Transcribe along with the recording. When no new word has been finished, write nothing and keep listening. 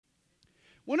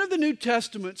One of the New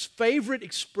Testament's favorite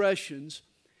expressions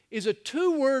is a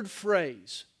two-word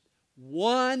phrase,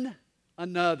 one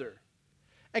another.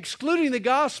 Excluding the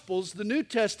Gospels, the New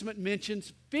Testament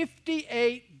mentions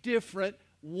 58 different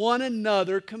one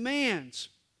another commands.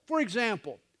 For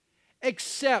example,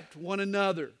 accept one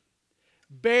another,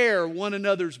 bear one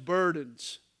another's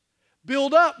burdens,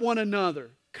 build up one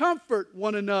another, comfort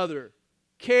one another,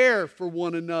 care for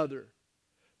one another,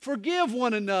 forgive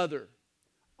one another,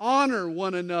 honor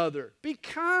one another, be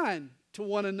kind to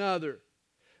one another,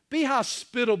 be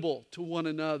hospitable to one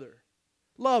another,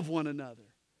 love one another,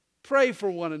 pray for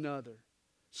one another,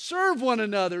 serve one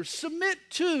another, submit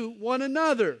to one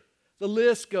another. The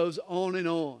list goes on and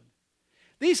on.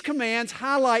 These commands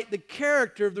highlight the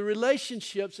character of the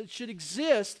relationships that should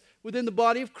exist within the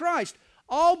body of Christ.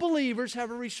 All believers have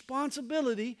a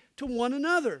responsibility to one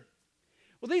another.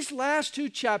 Well, these last two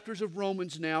chapters of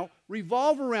Romans now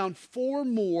revolve around four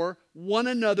more one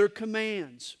another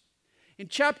commands. In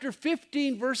chapter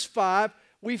 15, verse 5,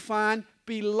 we find,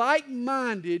 be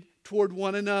like-minded toward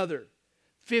one another.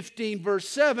 15, verse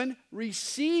 7,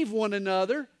 receive one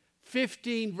another.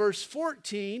 15, verse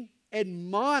 14,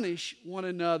 admonish one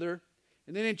another.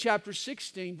 And then in chapter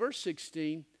 16, verse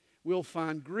 16, we'll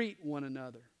find greet one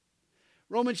another.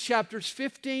 Romans chapters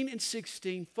 15 and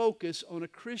 16 focus on a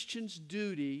Christian's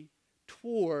duty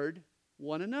toward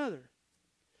one another.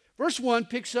 Verse 1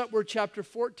 picks up where chapter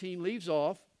 14 leaves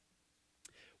off.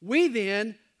 We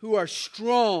then, who are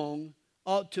strong,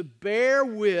 ought to bear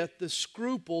with the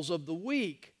scruples of the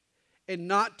weak and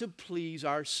not to please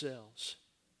ourselves.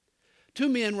 Two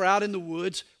men were out in the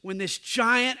woods when this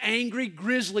giant, angry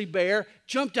grizzly bear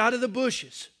jumped out of the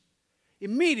bushes.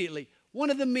 Immediately, one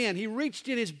of the men, he reached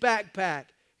in his backpack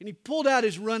and he pulled out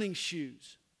his running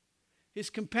shoes. His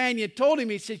companion told him,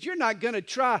 he said, you're not going to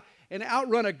try and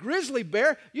outrun a grizzly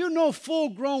bear. You know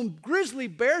full-grown grizzly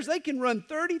bears, they can run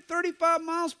 30, 35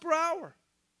 miles per hour.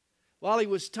 While he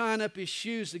was tying up his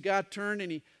shoes, the guy turned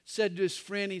and he said to his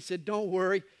friend, he said, don't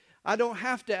worry, I don't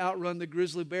have to outrun the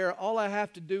grizzly bear. All I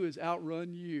have to do is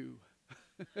outrun you.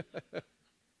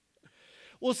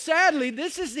 Well, sadly,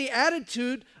 this is the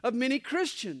attitude of many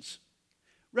Christians.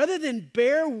 Rather than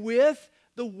bear with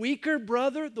the weaker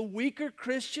brother, the weaker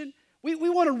Christian, we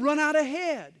want to run out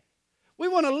ahead. We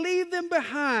want to leave them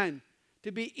behind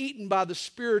to be eaten by the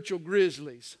spiritual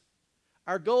grizzlies.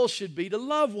 Our goal should be to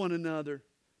love one another,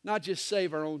 not just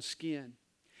save our own skin.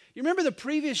 You remember the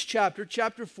previous chapter,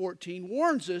 chapter 14,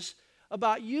 warns us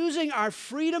about using our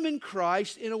freedom in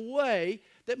Christ in a way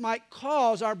that might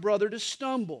cause our brother to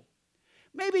stumble.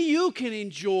 Maybe you can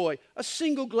enjoy a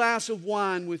single glass of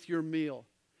wine with your meal,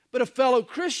 but a fellow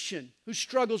Christian who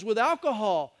struggles with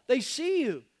alcohol, they see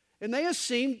you, and they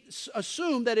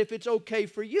assume that if it's okay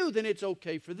for you, then it's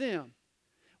okay for them.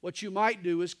 What you might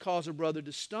do is cause a brother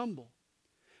to stumble.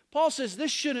 Paul says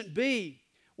this shouldn't be.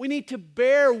 We need to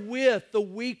bear with the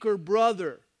weaker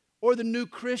brother or the new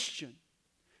Christian.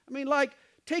 I mean, like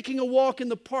taking a walk in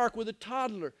the park with a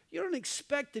toddler. You don't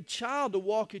expect the child to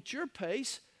walk at your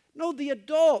pace. No, the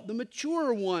adult, the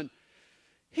mature one,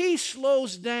 he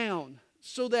slows down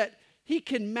so that he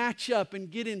can match up and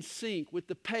get in sync with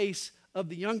the pace of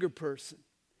the younger person.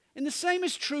 And the same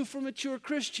is true for mature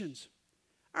Christians.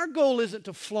 Our goal isn't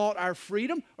to flaunt our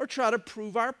freedom or try to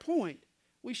prove our point.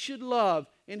 We should love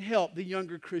and help the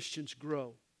younger Christians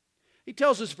grow. He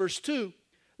tells us, verse 2,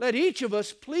 let each of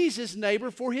us please his neighbor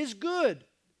for his good,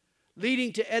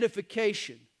 leading to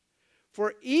edification.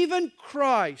 For even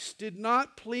Christ did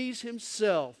not please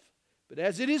himself, but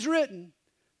as it is written,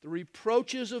 the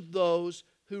reproaches of those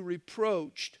who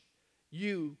reproached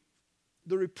you,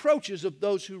 the reproaches of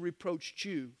those who reproached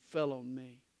you fell on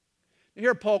me. And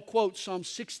here Paul quotes Psalm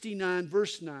 69,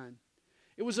 verse 9.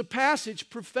 It was a passage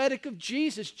prophetic of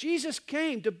Jesus. Jesus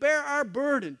came to bear our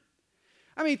burden.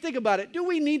 I mean, think about it. Do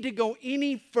we need to go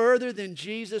any further than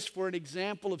Jesus for an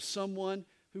example of someone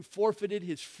who forfeited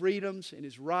his freedoms and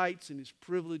his rights and his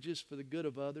privileges for the good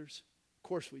of others? Of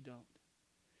course we don't.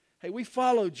 Hey, we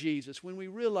follow Jesus when we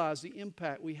realize the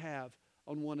impact we have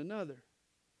on one another.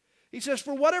 He says,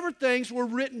 for whatever things were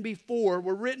written before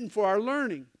were written for our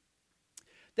learning,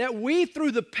 that we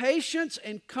through the patience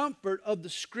and comfort of the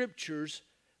Scriptures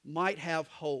might have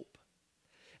hope.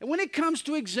 And when it comes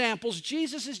to examples,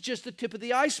 Jesus is just the tip of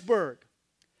the iceberg.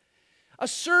 A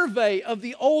survey of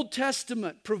the Old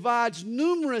Testament provides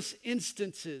numerous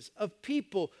instances of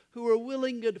people who are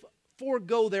willing to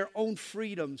forego their own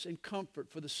freedoms and comfort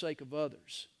for the sake of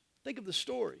others. Think of the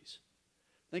stories.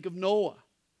 Think of Noah.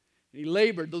 He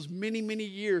labored those many, many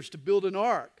years to build an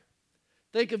ark.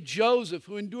 Think of Joseph,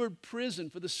 who endured prison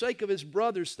for the sake of his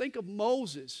brothers. Think of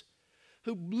Moses,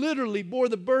 who literally bore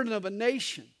the burden of a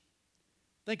nation.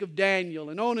 Think of Daniel,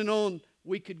 and on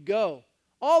we could go.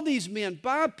 All these men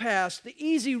bypassed the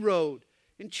easy road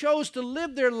and chose to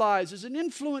live their lives as an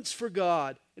influence for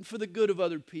God and for the good of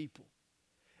other people.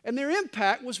 And their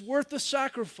impact was worth the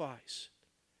sacrifice.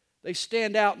 They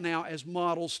stand out now as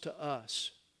models to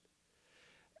us.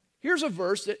 Here's a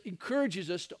verse that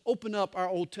encourages us to open up our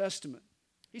Old Testament.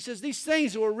 He says, these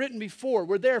things that were written before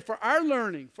were there for our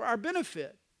learning, for our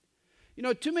benefit. You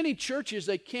know, too many churches,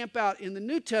 they camp out in the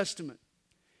New Testament.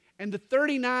 And the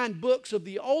 39 books of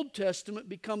the Old Testament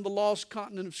become the lost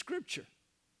continent of Scripture.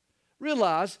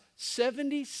 Realize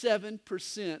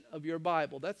 77% of your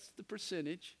Bible, that's the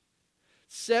percentage,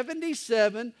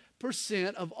 77%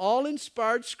 of all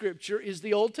inspired Scripture is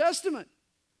the Old Testament.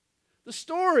 The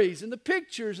stories and the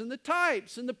pictures and the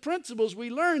types and the principles we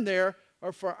learn there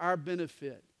are for our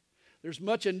benefit. There's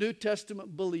much a New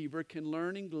Testament believer can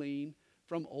learn and glean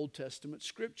from Old Testament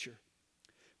Scripture.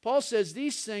 Paul says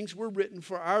these things were written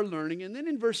for our learning. And then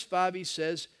in verse 5 he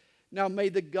says, now may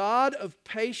the God of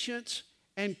patience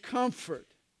and comfort.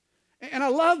 And I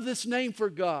love this name for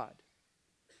God.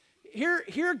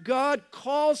 Here God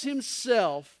calls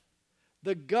himself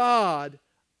the God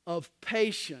of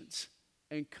patience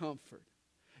and comfort.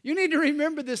 You need to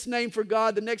remember this name for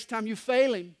God the next time you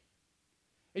fail him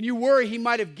and you worry he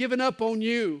might have given up on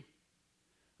you.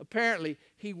 Apparently,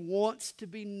 he wants to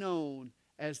be known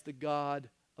as the God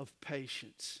of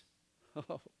patience.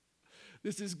 Oh,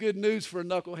 this is good news for a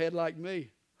knucklehead like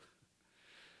me.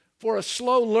 For a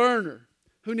slow learner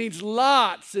who needs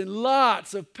lots and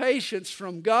lots of patience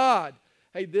from God,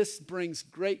 hey, this brings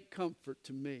great comfort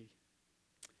to me.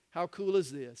 How cool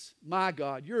is this? My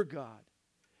God, your God,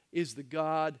 is the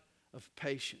God of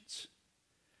patience.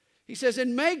 He says,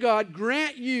 and may God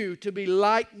grant you to be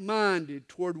like-minded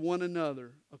toward one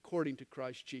another according to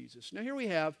Christ Jesus. Now here we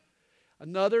have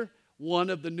another one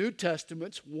of the New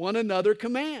Testament's one another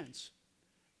commands.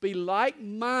 Be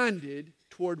like-minded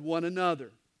toward one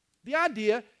another. The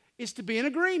idea is to be in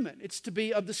agreement. It's to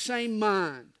be of the same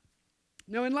mind.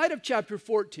 Now in light of chapter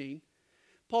 14,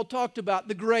 Paul talked about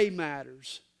the gray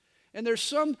matters. And there's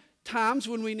some times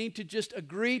when we need to just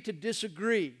agree to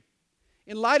disagree.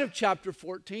 In light of chapter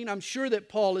 14, I'm sure that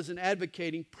Paul isn't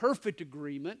advocating perfect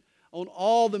agreement on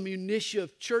all the minutiae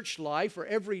of church life or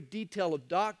every detail of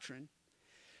doctrine.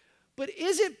 But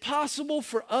is it possible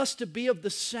for us to be of the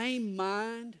same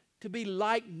mind, to be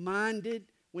like-minded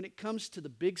when it comes to the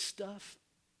big stuff?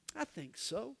 I think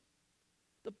so.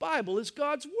 The Bible is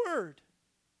God's Word.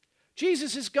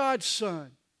 Jesus is God's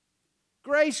Son.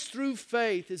 Grace through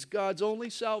faith is God's only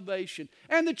salvation.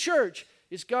 And the church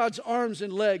is God's arms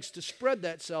and legs to spread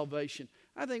that salvation.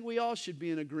 I think we all should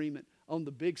be in agreement on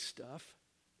the big stuff.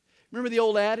 Remember the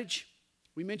old adage?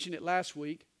 We mentioned it last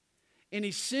week. In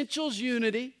essentials,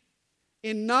 unity.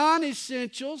 In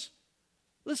non-essentials,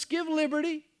 let's give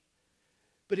liberty.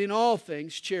 But in all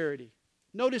things, charity.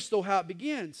 Notice, though, how it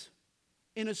begins.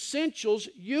 In essentials,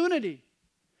 unity.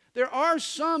 There are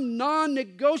some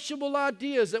non-negotiable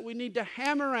ideas that we need to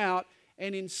hammer out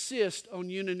and insist on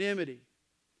unanimity.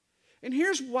 And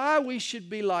here's why we should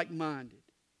be like-minded.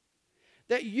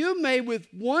 That you may with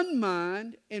one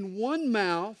mind and one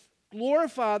mouth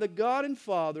glorify the God and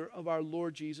Father of our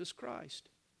Lord Jesus Christ.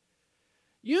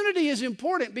 Unity is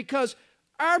important because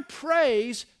our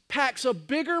praise packs a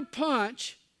bigger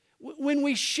punch when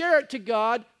we share it to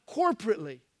God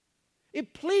corporately.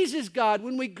 It pleases God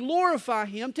when we glorify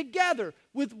Him together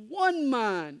with one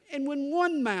mind and with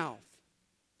one mouth.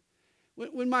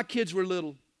 When my kids were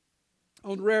little,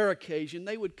 on rare occasion,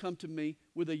 they would come to me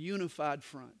with a unified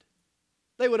front.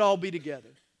 They would all be together.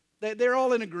 They're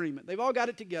all in agreement. They've all got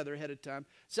it together ahead of time.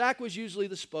 Zach was usually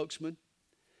the spokesman.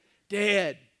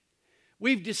 Dad,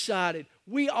 we've decided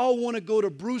we all want to go to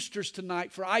Brewster's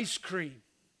tonight for ice cream.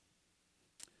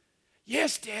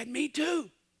 Yes, Dad, me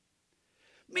too.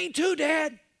 Me too,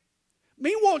 Dad.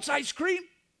 Me wants ice cream.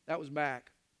 That was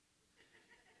Mac.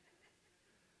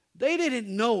 They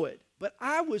didn't know it, but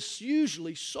I was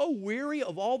usually so weary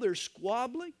of all their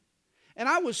squabbling, and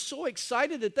I was so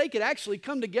excited that they could actually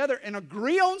come together and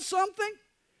agree on something,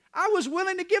 I was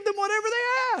willing to give them whatever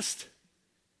they asked.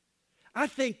 I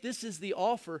think this is the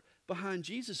offer behind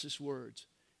Jesus' words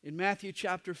in Matthew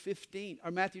chapter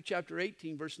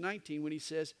 18, verse 19, when He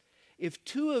says, if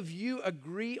two of you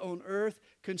agree on earth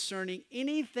concerning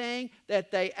anything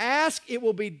that they ask, it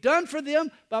will be done for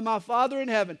them by my Father in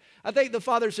heaven. I think the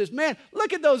Father says, man,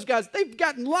 look at those guys. They've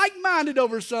gotten like-minded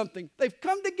over something. They've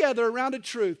come together around a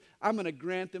truth. I'm going to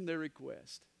grant them their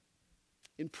request.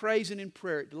 In praise and in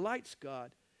prayer, it delights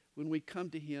God when we come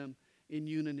to Him in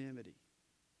unanimity.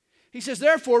 He says,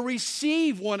 therefore,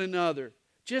 receive one another,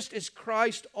 just as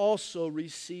Christ also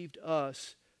received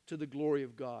us to the glory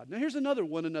of God. Now here's another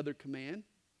one another command.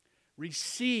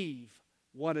 Receive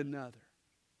one another.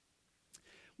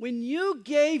 When you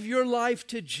gave your life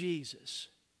to Jesus,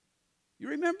 you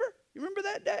remember? You remember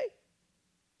that day?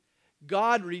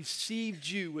 God received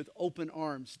you with open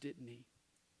arms, didn't He?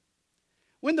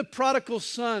 When the prodigal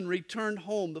son returned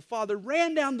home, the father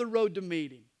ran down the road to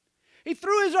meet him. He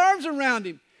threw his arms around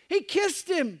him. He kissed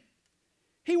him.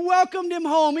 He welcomed him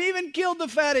home. He even killed the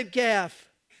fatted calf.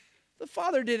 The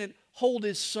father didn't hold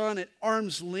his son at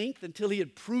arm's length until he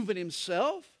had proven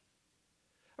himself.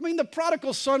 I mean, the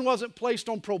prodigal son wasn't placed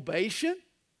on probation.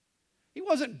 He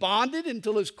wasn't bonded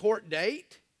until his court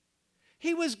date.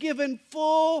 He was given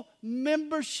full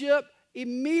membership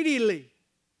immediately.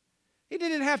 He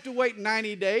didn't have to wait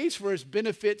 90 days for his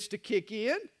benefits to kick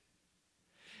in.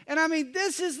 And I mean,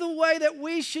 this is the way that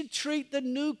we should treat the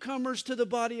newcomers to the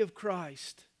body of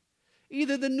Christ.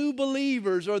 Either the new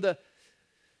believers or the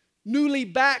newly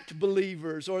backed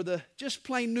believers or the just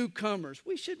plain newcomers.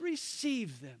 We should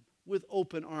receive them with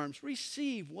open arms.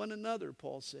 Receive one another,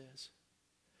 Paul says.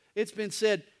 It's been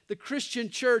said the Christian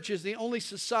church is the only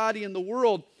society in the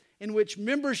world in which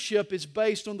membership is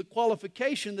based on the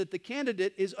qualification that the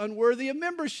candidate is unworthy of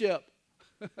membership.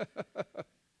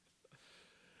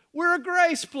 We're a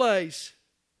grace place.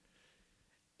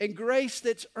 And grace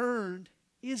that's earned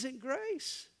isn't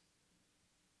grace.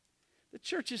 The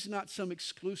church is not some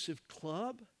exclusive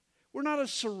club. We're not a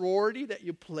sorority that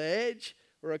you pledge,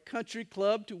 or a country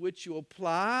club to which you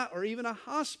apply, or even a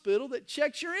hospital that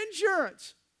checks your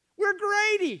insurance. We're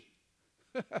Grady.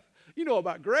 You know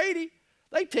about Grady.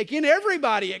 They take in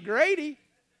everybody at Grady.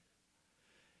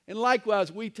 And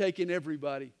likewise, we take in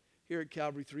everybody here at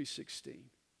Calvary 316.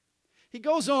 He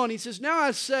goes on, he says, now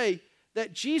I say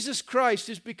that Jesus Christ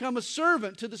has become a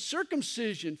servant to the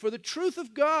circumcision for the truth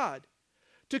of God,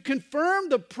 to confirm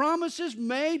the promises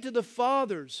made to the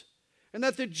fathers, and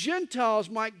that the Gentiles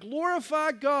might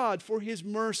glorify God for His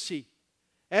mercy,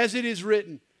 as it is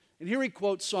written. And here he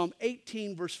quotes Psalm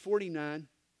 18, verse 49.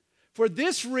 For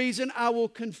this reason I will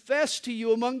confess to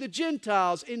you among the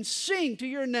Gentiles and sing to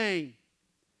your name.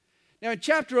 Now in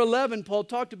chapter 11, Paul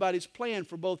talked about his plan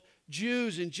for both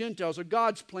Jews and Gentiles, or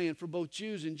God's plan for both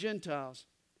Jews and Gentiles.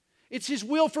 It's His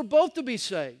will for both to be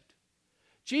saved.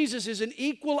 Jesus is an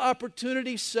equal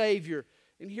opportunity Savior.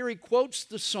 And here he quotes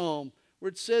the psalm where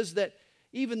it says that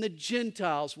even the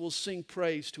Gentiles will sing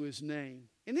praise to His name.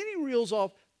 And then he reels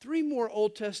off 3 more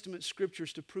Old Testament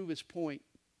scriptures to prove his point.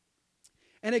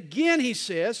 And again he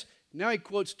says, now he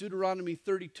quotes Deuteronomy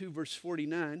 32 verse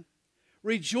 49,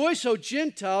 rejoice, O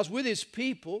Gentiles, with His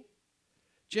people.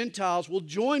 Gentiles will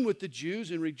join with the Jews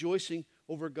in rejoicing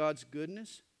over God's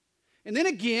goodness. And then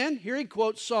again, here he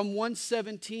quotes Psalm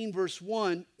 117 verse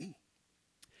 1,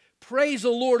 praise the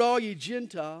Lord, all you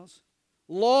Gentiles.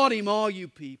 Laud Him, all you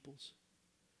peoples.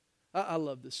 I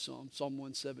love this psalm, Psalm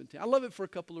 117. I love it for a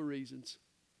couple of reasons.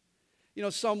 You know,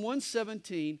 Psalm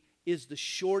 117 is the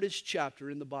shortest chapter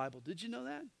in the Bible. Did you know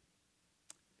that?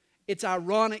 It's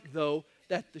ironic, though,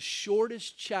 that the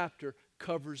shortest chapter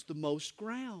covers the most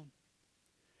ground.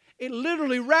 It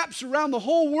literally wraps around the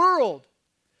whole world.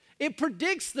 It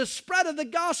predicts the spread of the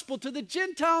gospel to the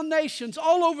Gentile nations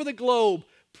all over the globe.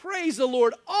 Praise the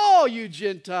Lord, all you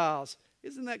Gentiles.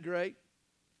 Isn't that great?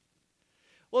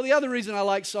 Well, the other reason I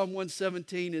like Psalm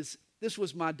 117 is this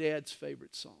was my dad's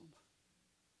favorite psalm.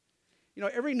 You know,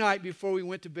 every night before we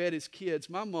went to bed as kids,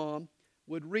 my mom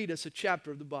would read us a chapter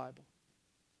of the Bible,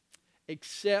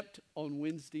 except on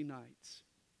Wednesday nights.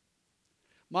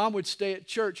 Mom would stay at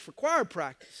church for choir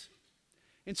practice.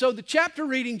 And so the chapter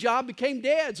reading job became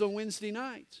Dad's on Wednesday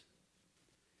nights.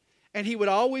 And he would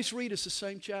always read us the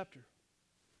same chapter,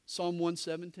 Psalm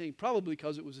 117, probably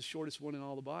because it was the shortest one in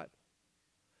all the Bible.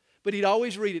 But he'd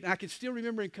always read it. And I can still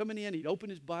remember him coming in. He'd open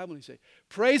his Bible and he'd say,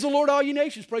 praise the Lord, all you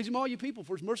nations. Praise Him, all you people.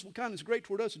 For His merciful kindness is great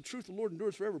toward us. And truth of the Lord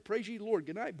endures forever. Praise ye the Lord.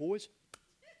 Good night, boys.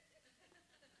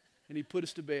 And he'd put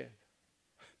us to bed.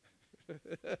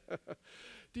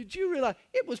 Did you realize?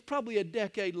 It was probably a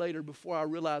decade later before I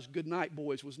realized good night,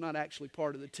 boys was not actually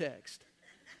part of the text.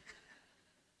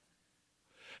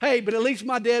 Hey, but at least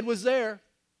my dad was there.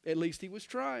 At least he was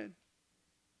trying.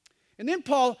 And then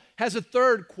Paul has a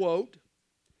third quote.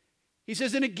 He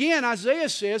says, and again, Isaiah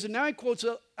says, and now he quotes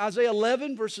Isaiah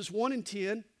 11, verses 1 and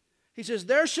 10. He says,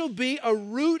 there shall be a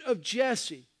root of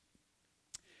Jesse,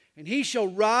 and he shall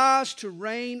rise to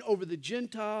reign over the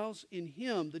Gentiles. In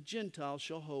him the Gentiles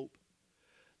shall hope.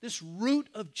 This root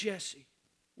of Jesse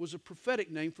was a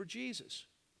prophetic name for Jesus.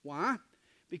 Why?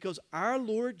 Because our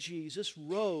Lord Jesus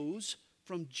rose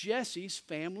from Jesse's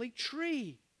family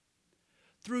tree.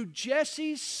 through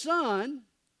Jesse's son,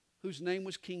 whose name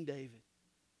was King David.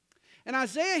 And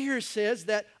Isaiah here says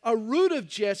that a root of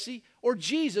Jesse, or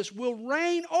Jesus, will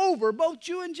reign over both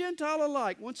Jew and Gentile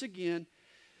alike. Once again,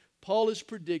 Paul is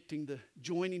predicting the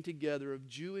joining together of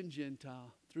Jew and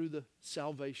Gentile through the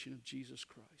salvation of Jesus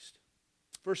Christ.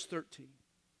 Verse 13.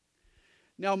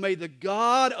 Now may the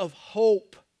God of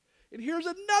hope, and here's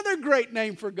another great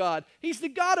name for God. He's the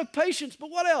God of patience,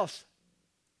 but what else?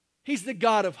 He's the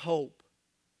God of hope.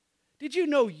 Did you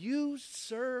know you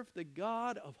serve the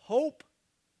God of hope?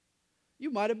 You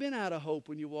might have been out of hope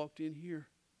when you walked in here.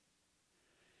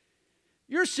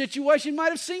 Your situation might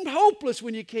have seemed hopeless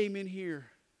when you came in here.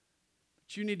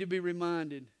 But you need to be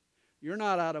reminded, you're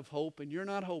not out of hope and you're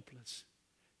not hopeless.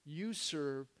 You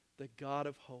serve the God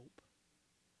of hope.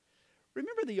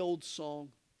 Remember the old song,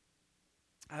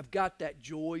 I've got that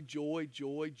joy, joy,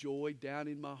 joy, joy down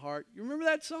in my heart. You remember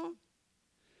that song?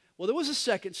 Well, there was a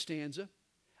second stanza.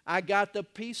 I got the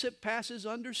peace that passes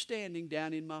understanding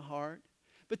down in my heart.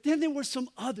 But then there were some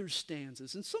other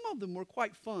stanzas, and some of them were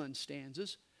quite fun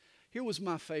stanzas. Here was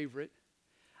my favorite.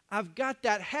 I've got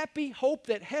that happy hope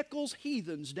that heckles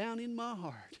heathens down in my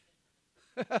heart.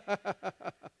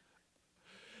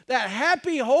 That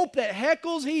happy hope that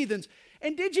heckles heathens.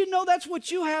 And did you know that's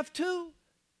what you have too?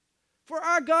 For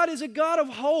our God is a God of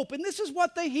hope. And this is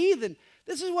what the heathen,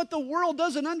 this is what the world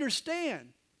doesn't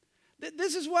understand.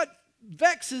 This is what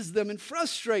vexes them and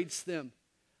frustrates them.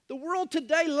 The world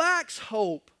today lacks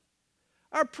hope.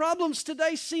 Our problems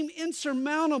today seem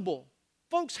insurmountable.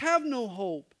 Folks have no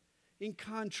hope. In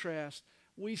contrast,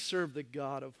 we serve the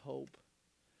God of hope.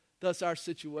 Thus, our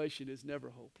situation is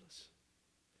never hopeless.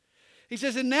 He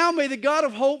says, and now may the God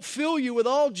of hope fill you with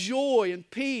all joy and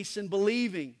peace and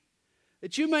believing,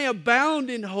 that you may abound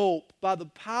in hope by the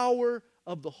power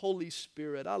of the Holy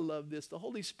Spirit. I love this. The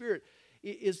Holy Spirit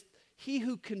is He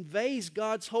who conveys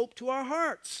God's hope to our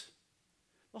hearts.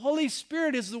 The Holy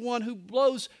Spirit is the one who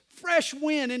blows fresh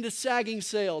wind into sagging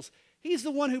sails. He's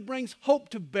the one who brings hope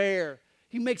to bear.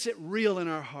 He makes it real in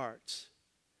our hearts.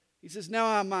 He says, now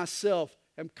I myself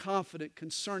am confident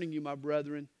concerning you, my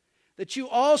brethren, that you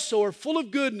also are full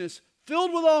of goodness,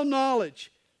 filled with all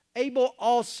knowledge, able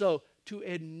also to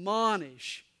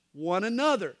admonish one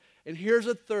another. And here's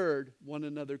a third one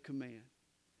another command.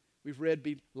 We've read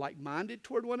be like-minded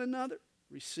toward one another,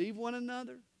 receive one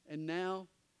another, and now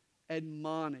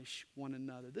admonish one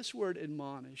another. This word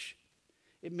admonish,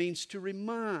 it means to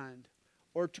remind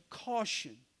or to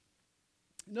caution.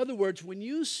 In other words, when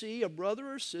you see a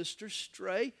brother or sister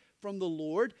stray from the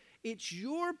Lord, it's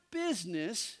your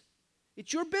business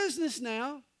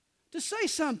now to say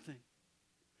something,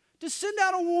 to send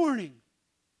out a warning,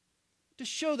 to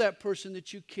show that person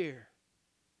that you care.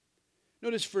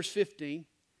 Notice verse 15.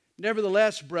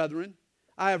 Nevertheless, brethren,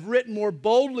 I have written more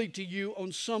boldly to you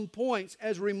on some points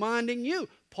as reminding you.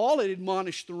 Paul had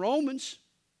admonished the Romans.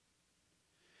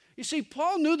 You see,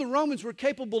 Paul knew the Romans were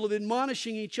capable of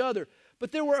admonishing each other,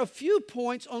 but there were a few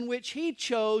points on which he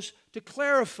chose to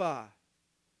clarify.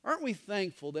 Aren't we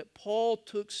thankful that Paul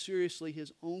took seriously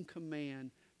his own command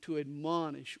to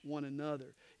admonish one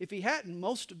another? If he hadn't,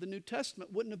 most of the New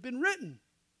Testament wouldn't have been written.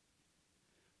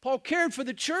 Paul cared for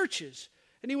the churches.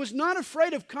 And he was not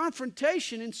afraid of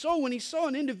confrontation. And so when he saw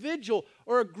an individual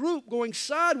or a group going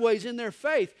sideways in their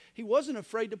faith, he wasn't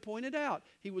afraid to point it out.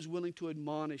 He was willing to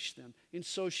admonish them. And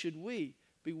so should we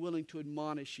be willing to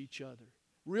admonish each other.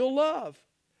 Real love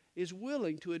is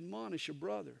willing to admonish a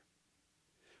brother.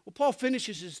 Well, Paul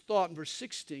finishes his thought in verse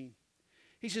 16.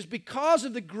 He says, because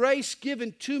of the grace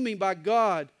given to me by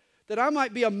God, that I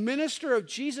might be a minister of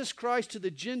Jesus Christ to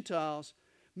the Gentiles,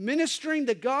 ministering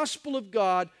the gospel of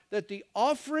God, that the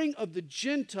offering of the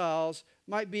Gentiles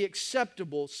might be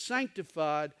acceptable,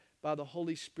 sanctified by the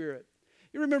Holy Spirit.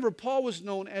 You remember, Paul was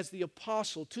known as the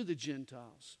apostle to the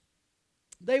Gentiles.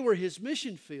 They were his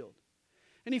mission field.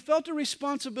 And he felt a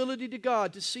responsibility to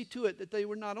God to see to it that they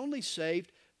were not only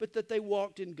saved, but that they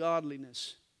walked in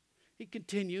godliness. He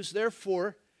continues,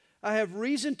 therefore, I have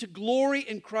reason to glory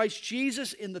in Christ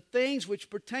Jesus in the things which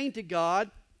pertain to God,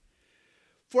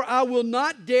 for I will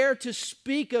not dare to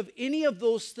speak of any of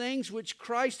those things which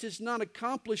Christ has not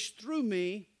accomplished through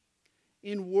me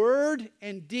in word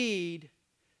and deed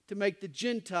to make the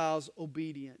Gentiles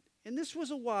obedient. And this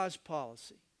was a wise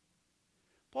policy.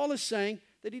 Paul is saying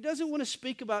that he doesn't want to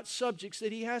speak about subjects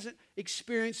that he hasn't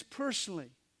experienced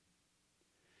personally.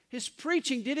 His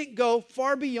preaching didn't go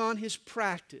far beyond his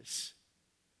practice.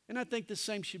 And I think the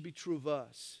same should be true of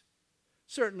us.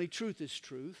 Certainly, truth is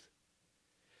truth.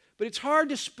 But it's hard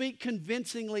to speak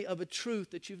convincingly of a truth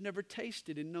that you've never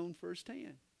tasted and known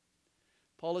firsthand.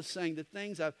 Paul is saying the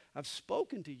things I've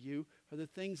spoken to you are the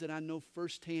things that I know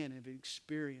firsthand and have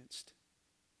experienced.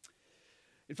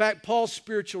 In fact, Paul's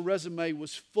spiritual resume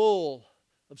was full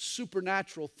of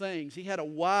supernatural things. He had a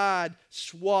wide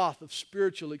swath of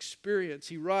spiritual experience.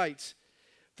 He writes,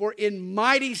 "For in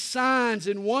mighty signs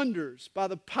and wonders, by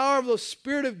the power of the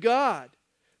Spirit of God,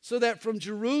 so that from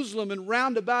Jerusalem and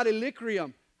round about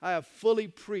Illyricum, I have fully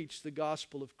preached the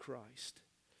gospel of Christ."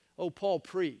 Oh, Paul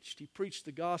preached. He preached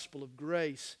the gospel of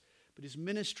grace, but his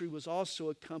ministry was also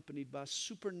accompanied by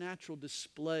supernatural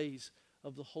displays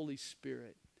of the Holy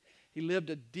Spirit. He lived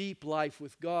a deep life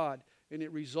with God, and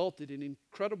it resulted in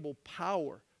incredible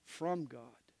power from God.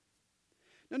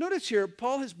 Now notice here,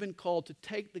 Paul has been called to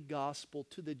take the gospel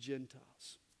to the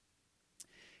Gentiles.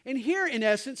 And here, in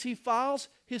essence, he files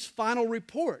his final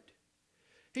report.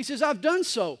 He says, I've done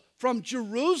so from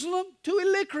Jerusalem to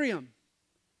Illyricum.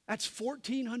 That's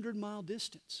 1,400-mile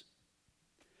distance.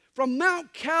 From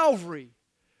Mount Calvary,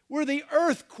 where the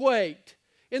earth quaked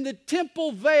and the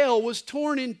temple veil was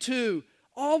torn in two,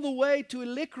 all the way to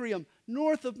Illyricum,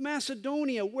 north of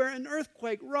Macedonia, where an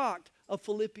earthquake rocked a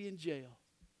Philippian jail.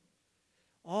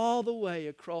 All the way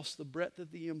across the breadth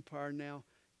of the empire now,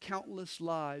 countless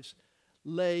lives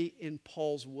lay in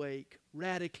Paul's wake,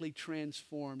 radically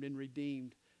transformed and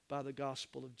redeemed by the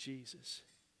gospel of Jesus.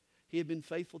 He had been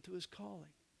faithful to his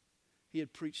calling. He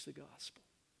had preached the gospel.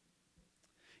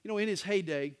 You know, in his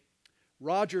heyday,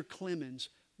 Roger Clemens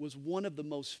was one of the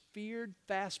most feared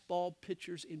fastball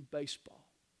pitchers in baseball.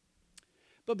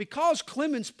 But because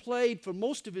Clemens played for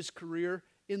most of his career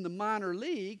in the minor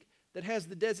league that has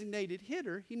the designated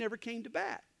hitter, he never came to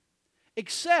bat,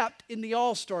 except in the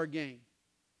All-Star game.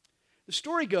 The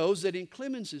story goes that in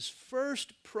Clemens'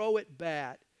 first pro at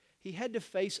bat, he had to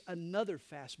face another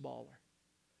fastballer,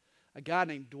 a guy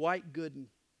named Dwight Gooden.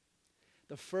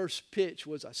 The first pitch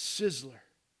was a sizzler.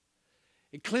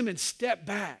 And Clemens stepped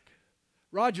back.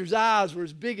 Roger's eyes were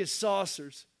as big as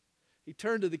saucers. He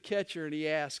turned to the catcher and he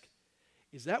asked,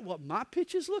 "Is that what my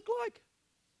pitches look like?"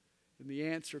 And the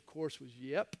answer, of course, was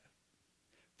yep.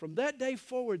 From that day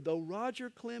forward, though, Roger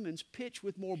Clemens pitched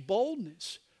with more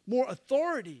boldness, more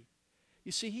authority.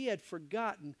 You see, he had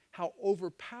forgotten how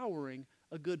overpowering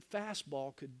a good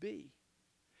fastball could be.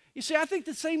 You see, I think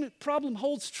the same problem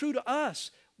holds true to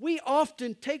us. We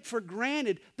often take for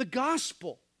granted the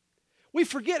gospel. We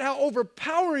forget how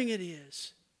overpowering it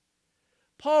is.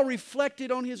 Paul reflected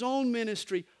on his own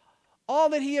ministry, all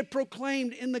that he had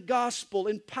proclaimed in the gospel,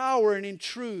 in power and in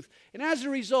truth. And as a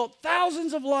result,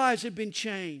 thousands of lives have been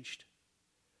changed.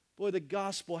 Boy, the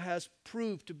gospel has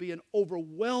proved to be an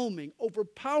overwhelming,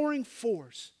 overpowering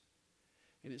force.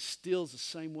 And it still is the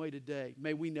same way today.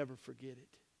 May we never forget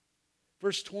it.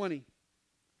 Verse 20.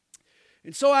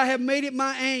 "And so I have made it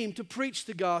my aim to preach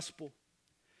the gospel,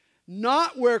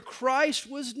 not where Christ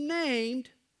was named,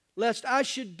 lest I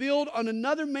should build on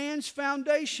another man's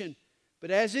foundation. But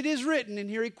as it is written," and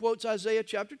here he quotes Isaiah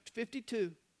chapter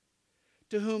 52,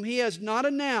 "to whom he has not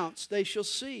announced, they shall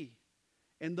see,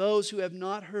 and those who have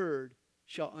not heard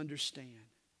shall understand."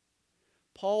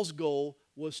 Paul's goal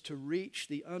was to reach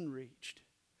the unreached,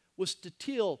 was to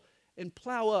till and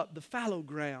plow up the fallow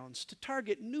grounds, to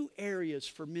target new areas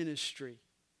for ministry.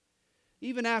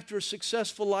 Even after a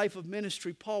successful life of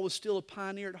ministry, Paul was still a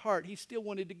pioneer at heart. He still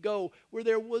wanted to go where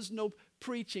there was no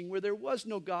preaching, where there was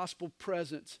no gospel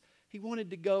presence. He wanted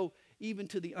to go even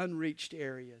to the unreached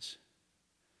areas.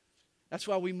 That's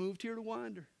why we moved here to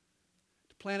Winder,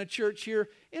 to plant a church here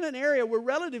in an area where,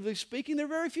 relatively speaking, there are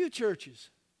very few churches.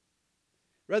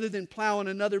 Rather than plowing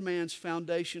another man's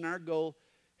foundation, our goal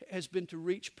has been to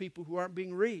reach people who aren't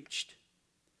being reached.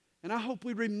 And I hope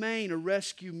we remain a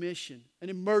rescue mission, an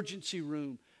emergency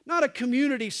room, not a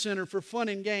community center for fun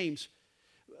and games,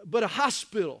 but a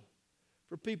hospital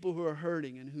for people who are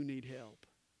hurting and who need help.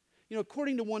 You know,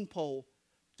 according to one poll,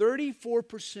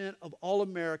 34% of all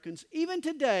Americans, even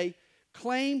today,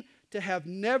 claim to have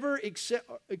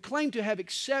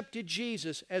accepted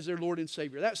Jesus as their Lord and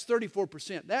Savior. That's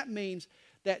 34%. That means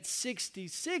that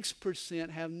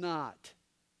 66% have not.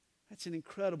 That's an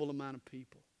incredible amount of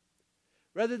people.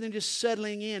 Rather than just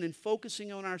settling in and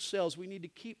focusing on ourselves, we need to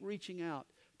keep reaching out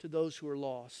to those who are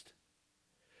lost.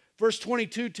 Verse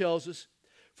 22 tells us,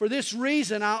 "For this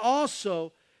reason I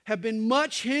also have been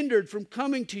much hindered from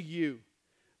coming to you,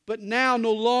 but now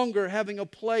no longer having a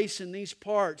place in these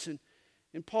parts." And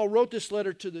Paul wrote this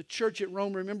letter to the church at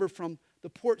Rome, remember, from the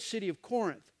port city of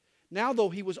Corinth. Now, though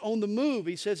he was on the move,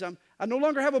 he says, I no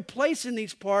longer have a place in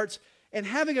these parts, and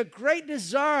having a great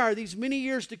desire these many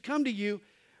years to come to you,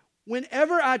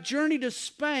 whenever I journey to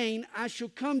Spain, I shall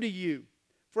come to you.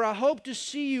 For I hope to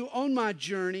see you on my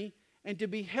journey and to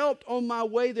be helped on my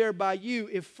way there by you,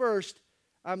 if first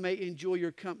I may enjoy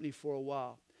your company for a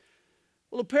while.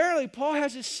 Well, apparently, Paul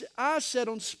has his eyes set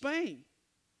on Spain.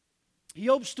 He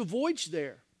hopes to voyage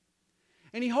there.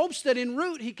 And he hopes that en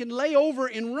route he can lay over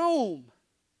in Rome,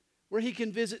 where he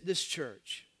can visit this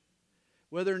church.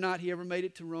 Whether or not he ever made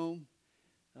it to Rome,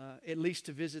 at least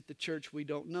to visit the church, we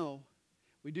don't know.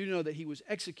 We do know that he was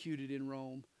executed in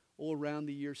Rome around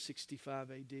the year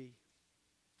 65 A.D.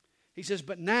 He says,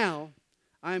 but now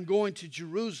I am going to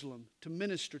Jerusalem to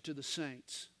minister to the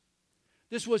saints.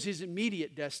 This was his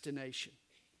immediate destination.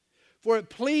 For it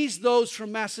pleased those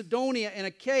from Macedonia and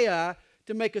Achaia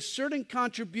to make a certain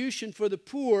contribution for the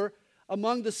poor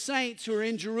among the saints who are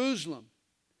in Jerusalem.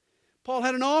 Paul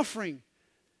had an offering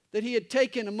that he had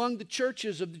taken among the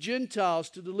churches of the Gentiles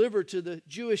to deliver to the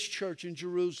Jewish church in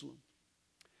Jerusalem.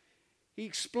 He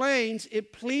explains,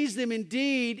 it pleased them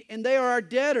indeed, and they are our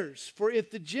debtors. For if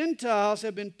the Gentiles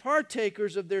have been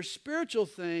partakers of their spiritual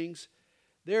things,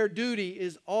 their duty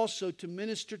is also to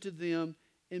minister to them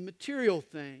in material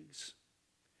things.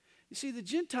 You see, the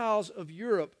Gentiles of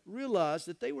Europe realized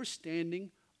that they were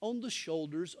standing on the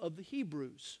shoulders of the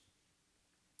Hebrews.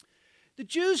 The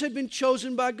Jews had been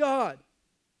chosen by God.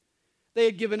 They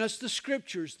had given us the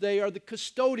Scriptures. They are the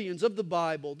custodians of the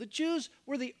Bible. The Jews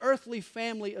were the earthly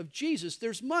family of Jesus.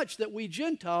 There's much that we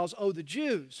Gentiles owe the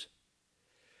Jews.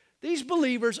 These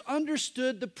believers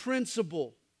understood the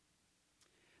principle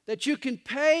that you can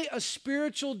pay a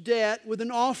spiritual debt with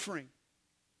an offering.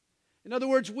 In other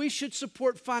words, we should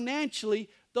support financially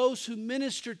those who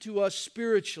minister to us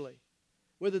spiritually,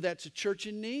 whether that's a church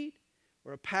in need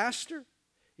or a pastor.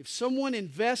 If someone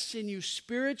invests in you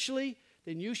spiritually,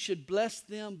 then you should bless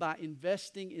them by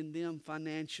investing in them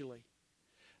financially.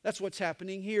 That's what's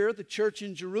happening here. The church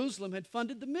in Jerusalem had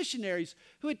funded the missionaries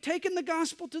who had taken the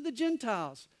gospel to the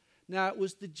Gentiles. Now it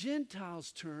was the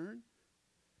Gentiles' turn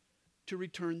to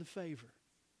return the favor.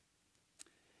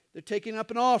 They're taking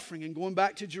up an offering and going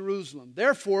back to Jerusalem.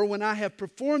 Therefore, when I have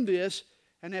performed this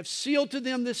and have sealed to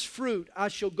them this fruit, I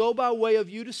shall go by way of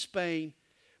you to Spain.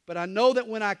 But I know that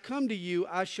when I come to you,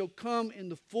 I shall come in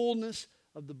the fullness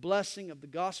of the blessing of the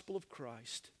gospel of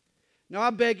Christ. Now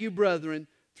I beg you, brethren,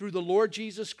 through the Lord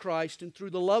Jesus Christ and through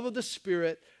the love of the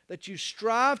Spirit, that you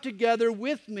strive together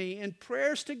with me in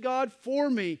prayers to God for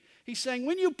me. He's saying,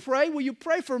 when you pray, will you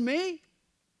pray for me?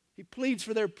 He pleads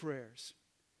for their prayers.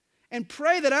 And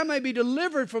pray that I may be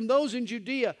delivered from those in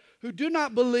Judea who do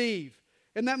not believe,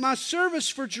 and that my service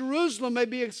for Jerusalem may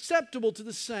be acceptable to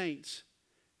the saints,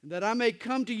 and that I may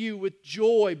come to you with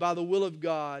joy by the will of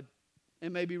God,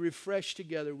 and may be refreshed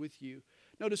together with you.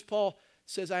 Notice Paul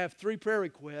says, I have 3 prayer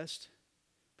requests: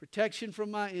 protection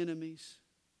from my enemies,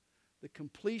 the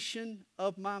completion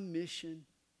of my mission,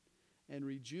 and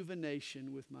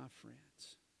rejuvenation with my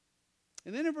friends.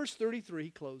 And then in verse 33 he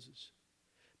closes,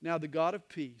 now the God of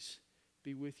peace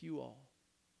be with you all.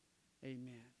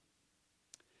 Amen.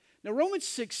 Now Romans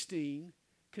 16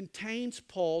 contains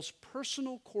Paul's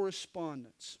personal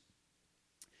correspondence.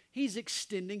 He's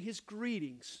extending his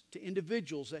greetings to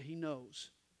individuals that he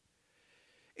knows.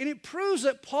 And it proves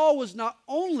that Paul was not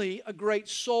only a great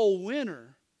soul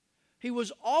winner, he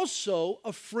was also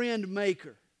a friend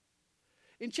maker.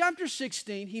 In chapter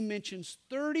 16, he mentions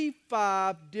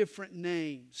 35 different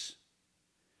names.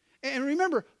 And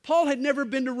remember, Paul had never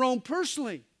been to Rome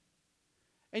personally,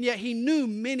 and yet he knew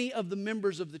many of the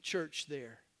members of the church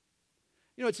there.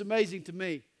 You know, it's amazing to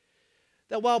me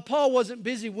that while Paul wasn't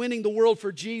busy winning the world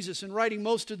for Jesus and writing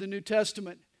most of the New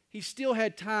Testament, he still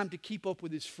had time to keep up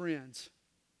with his friends.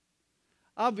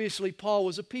 Obviously, Paul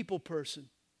was a people person,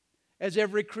 as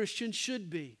every Christian should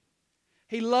be.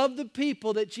 He loved the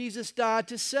people that Jesus died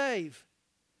to save.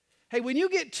 Hey, when you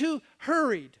get too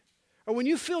hurried, or when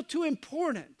you feel too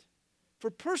important for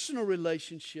personal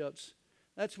relationships,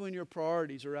 that's when your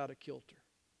priorities are out of kilter.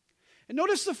 And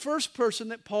notice the first person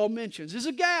that Paul mentions is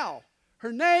a gal.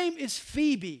 Her name is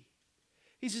Phoebe.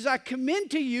 He says, I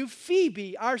commend to you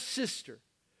Phoebe, our sister,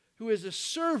 who is a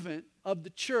servant of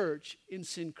the church in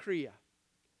Cenchrea.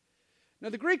 Now,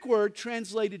 the Greek word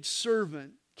translated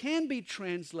servant can be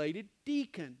translated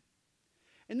deacon.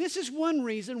 And this is one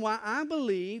reason why I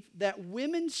believe that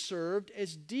women served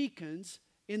as deacons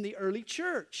in the early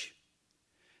church.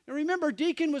 Now, remember,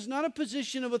 deacon was not a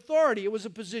position of authority. It was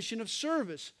a position of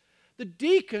service. The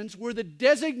deacons were the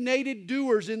designated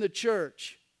doers in the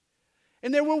church.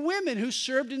 And there were women who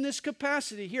served in this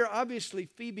capacity. Here, obviously,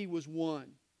 Phoebe was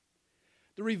one.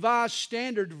 The Revised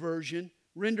Standard Version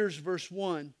renders verse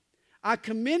 1, I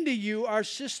commend to you our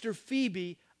sister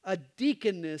Phoebe, a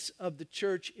deaconess of the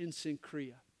church in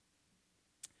Cenchrea.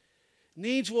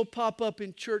 Needs will pop up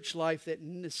in church life that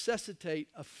necessitate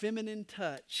a feminine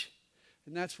touch.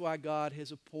 And that's why God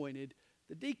has appointed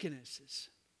the deaconesses.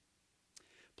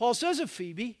 Paul says of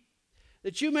Phoebe,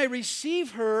 that you may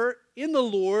receive her in the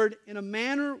Lord in a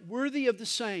manner worthy of the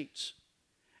saints,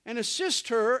 and assist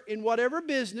her in whatever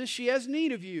business she has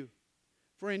need of you.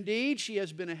 For indeed she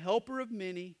has been a helper of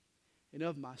many, and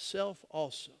of myself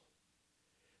also.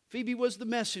 Phoebe was the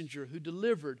messenger who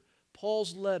delivered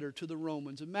Paul's letter to the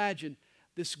Romans. Imagine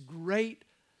this great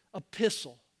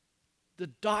epistle, the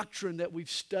doctrine that we've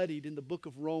studied in the book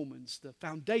of Romans, the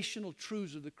foundational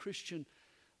truths of the Christian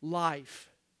life,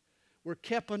 were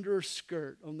kept under her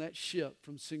skirt on that ship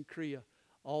from Cenchrea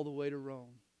all the way to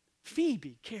Rome.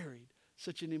 Phoebe carried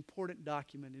such an important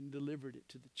document and delivered it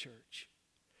to the church.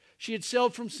 She had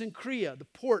sailed from Cenchrea, the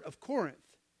port of Corinth,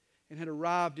 and had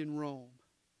arrived in Rome.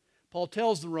 Paul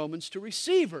tells the Romans to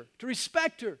receive her, to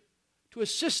respect her, to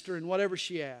assist her in whatever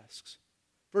she asks.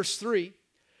 Verse 3,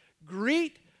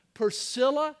 greet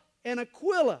Priscilla and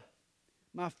Aquila,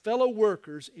 my fellow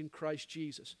workers in Christ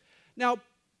Jesus. Now,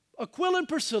 Aquila and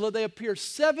Priscilla, they appear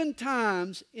 7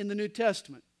 times in the New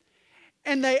Testament.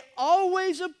 And they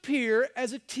always appear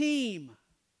as a team.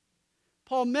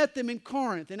 Paul met them in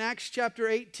Corinth in Acts chapter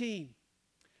 18.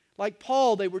 Like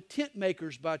Paul, they were tent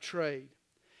makers by trade.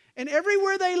 And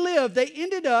everywhere they lived, they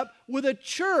ended up with a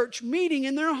church meeting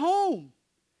in their home,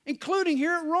 including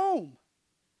here at Rome.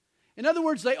 In other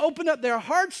words, they opened up their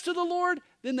hearts to the Lord,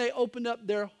 then they opened up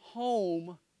their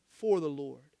home for the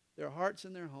Lord. Their hearts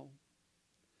and their home.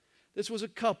 This was a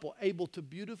couple able to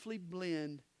beautifully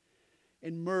blend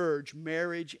and merge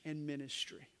marriage and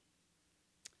ministry.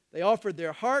 They offered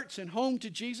their hearts and home to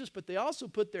Jesus, but they also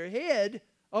put their head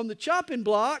on the chopping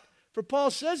block, for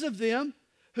Paul says of them,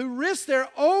 who risked their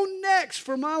own necks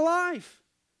for my life,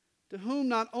 to whom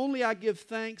not only I give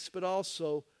thanks, but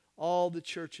also all the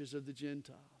churches of the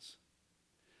Gentiles.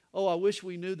 Oh, I wish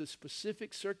we knew the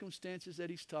specific circumstances that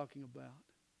he's talking about,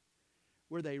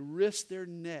 where they risked their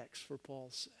necks for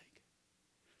Paul's sake.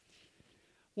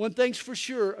 One thing's for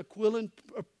sure, Aquila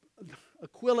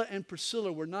and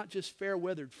Priscilla were not just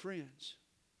fair-weathered friends.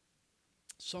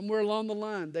 Somewhere along the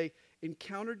line, they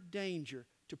encountered danger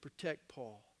to protect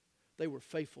Paul. They were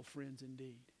faithful friends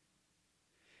indeed.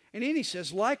 And then he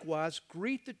says, likewise,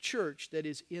 greet the church that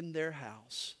is in their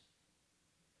house.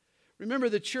 Remember,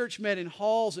 the church met in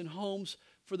halls and homes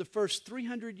for the first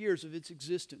 300 years of its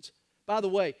existence. By the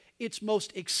way, its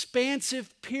most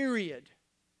expansive period.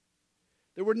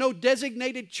 There were no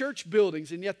designated church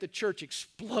buildings, and yet the church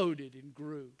exploded and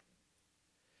grew.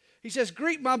 He says,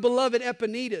 greet my beloved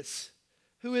Epaenetus,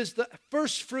 who is the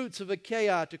first fruits of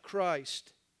Achaia to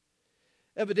Christ.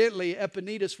 Evidently,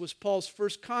 Epaenetus was Paul's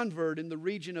first convert in the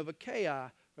region of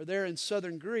Achaia, or there in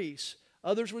southern Greece.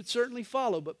 Others would certainly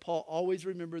follow, but Paul always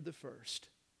remembered the first.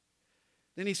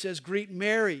 Then he says, greet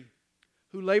Mary,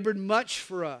 who labored much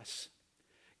for us.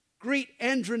 Greet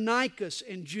Andronicus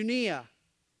and Junia,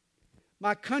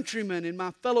 my countrymen and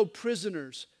my fellow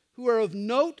prisoners, who are of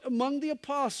note among the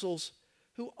apostles,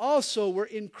 who also were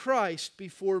in Christ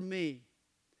before me.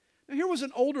 Now here was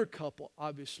an older couple,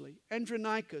 obviously,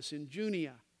 Andronicus and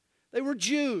Junia. They were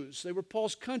Jews. They were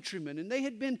Paul's countrymen, and they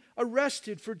had been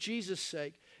arrested for Jesus'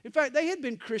 sake. In fact, they had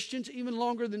been Christians even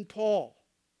longer than Paul.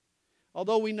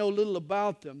 Although we know little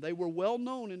about them, they were well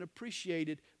known and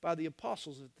appreciated by the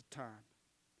apostles at the time.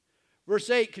 Verse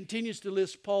 8 continues to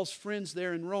list Paul's friends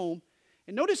there in Rome.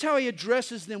 And notice how he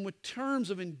addresses them with terms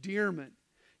of endearment.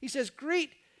 He says,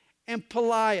 greet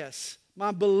Amplias,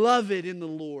 my beloved in the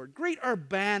Lord. Greet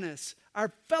Urbanus,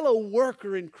 our fellow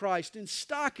worker in Christ. And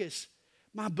Stachys,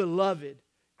 my beloved.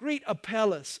 Greet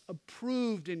Apelles,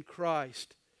 approved in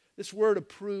Christ. This word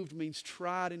approved means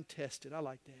tried and tested. I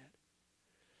like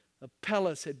that.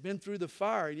 Apelles had been through the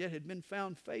fire and yet had been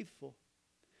found faithful.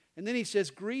 And then he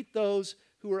says, greet those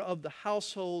who are of the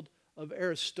household of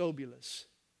Aristobulus.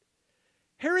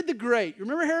 Herod the Great.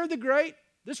 Remember Herod the Great?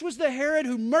 This was the Herod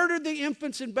who murdered the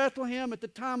infants in Bethlehem at the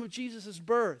time of Jesus'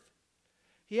 birth.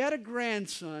 He had a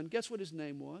grandson. Guess what his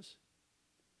name was?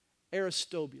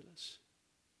 Aristobulus.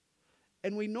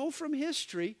 And we know from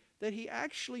history that he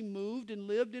actually moved and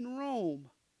lived in Rome.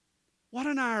 What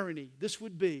an irony this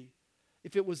would be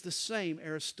if it was the same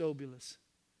Aristobulus.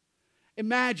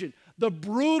 Imagine the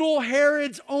brutal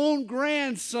Herod's own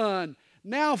grandson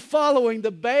now following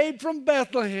the babe from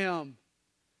Bethlehem.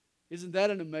 Isn't that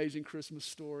an amazing Christmas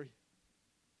story?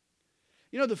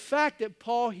 You know, the fact that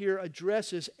Paul here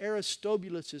addresses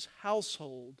Aristobulus'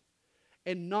 household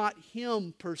and not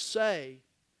him per se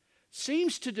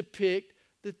seems to depict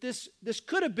that this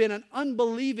could have been an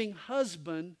unbelieving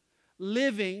husband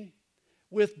living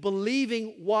with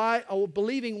believing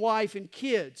wife and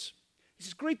kids. He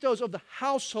says, greet those of the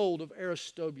household of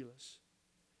Aristobulus.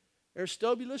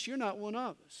 Aristobulus, you're not one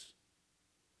of us.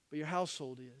 but your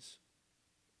household is.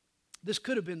 This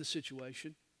could have been the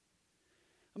situation.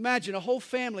 Imagine a whole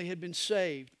family had been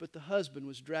saved, but the husband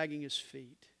was dragging his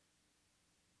feet.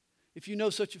 If you know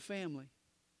such a family,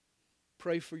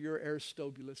 pray for your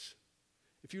Aristobulus.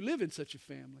 If you live in such a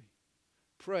family,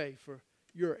 pray for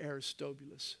your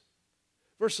Aristobulus.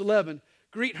 Verse 11,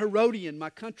 greet Herodian, my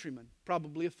countryman,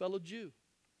 probably a fellow Jew.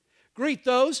 Greet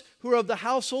those who are of the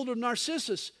household of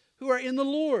Narcissus, who are in the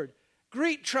Lord.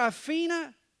 Greet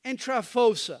Tryphena and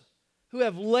Tryphosa, who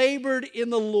have labored in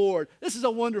the Lord. This is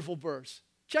a wonderful verse.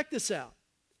 Check this out.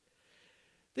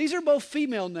 These are both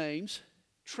female names.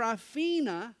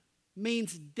 Tryphena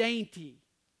means dainty,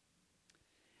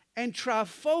 and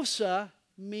Tryphosa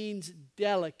means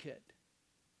delicate.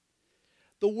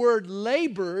 The word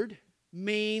labored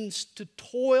means to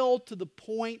toil to the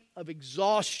point of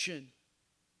exhaustion.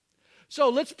 So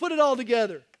let's put it all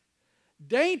together.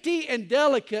 Dainty and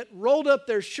delicate rolled up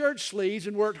their shirt sleeves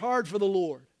and worked hard for the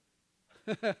Lord.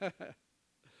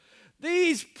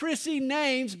 These prissy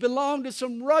names belong to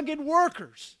some rugged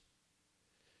workers.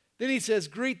 Then he says,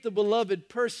 greet the beloved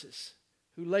Persis,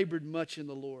 who labored much in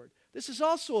the Lord. This is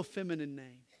also a feminine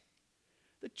name.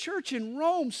 The church in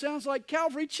Rome sounds like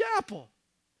Calvary Chapel.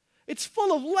 It's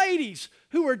full of ladies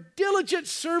who are diligent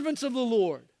servants of the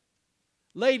Lord.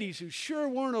 Ladies who sure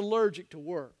weren't allergic to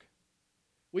work.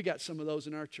 We got some of those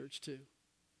in our church too.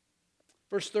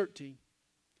 Verse 13.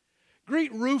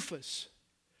 Greet Rufus,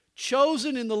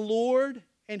 chosen in the Lord,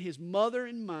 and his mother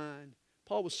and mine.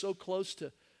 Paul was so close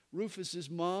to Rufus's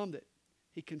mom that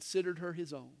he considered her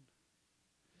his own.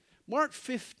 Mark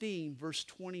 15, verse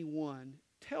 21,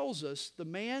 tells us the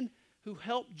man who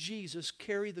helped Jesus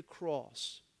carry the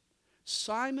cross,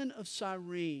 Simon of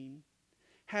Cyrene,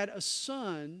 had a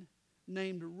son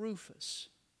named Rufus.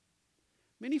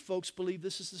 Many folks believe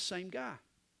this is the same guy.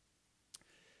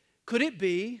 Could it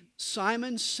be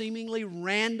Simon's seemingly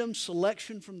random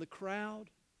selection from the crowd?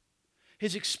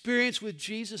 His experience with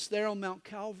Jesus there on Mount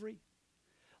Calvary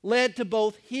led to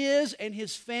both his and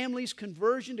his family's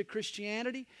conversion to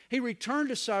Christianity. He returned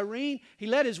to Cyrene. He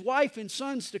led his wife and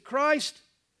sons to Christ.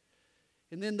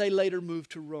 And then they later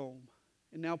moved to Rome.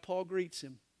 And now Paul greets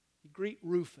him. Greet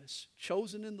Rufus,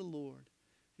 chosen in the Lord,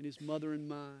 and his mother and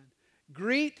mine.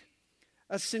 Greet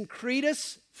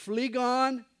Asyncritus,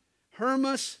 Phlegon,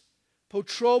 Hermas,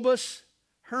 Patrobas,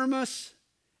 Hermas,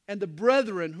 and the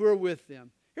brethren who are with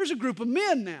them. Here's a group of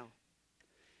men now.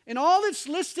 And all that's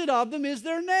listed of them is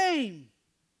their name.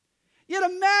 Yet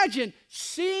imagine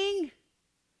seeing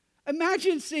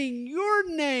your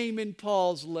name in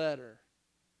Paul's letter.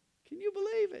 Can you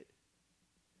believe it?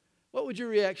 What would your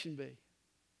reaction be?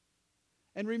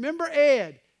 And remember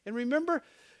Ed, and remember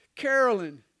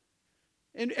Carolyn,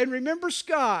 and remember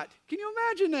Scott. Can you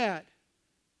imagine that?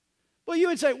 Well, you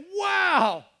would say,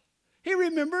 wow, he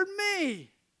remembered me.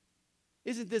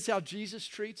 Isn't this how Jesus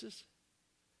treats us?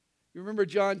 You remember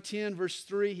John 10, verse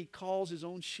 3, he calls his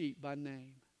own sheep by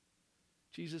name.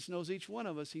 Jesus knows each one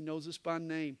of us. He knows us by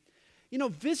name. You know,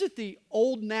 visit the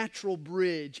Old Natural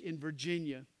Bridge in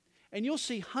Virginia, and you'll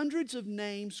see hundreds of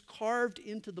names carved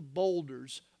into the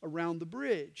boulders around the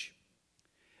bridge.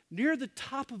 Near the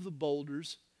top of the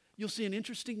boulders, you'll see an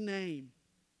interesting name.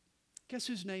 Guess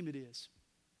whose name it is?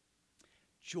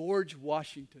 George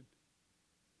Washington.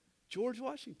 George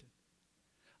Washington.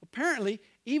 Apparently,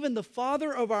 even the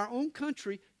father of our own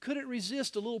country couldn't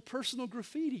resist a little personal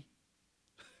graffiti.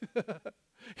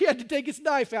 He had to take his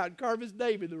knife out and carve his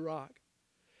name in the rock.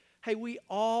 Hey, we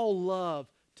all love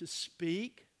to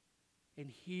speak and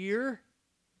hear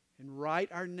and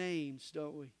write our names,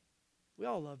 don't we? We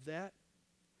all love that.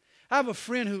 I have a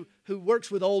friend who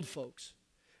works with old folks,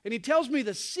 and he tells me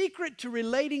the secret to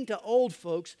relating to old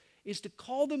folks is to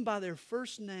call them by their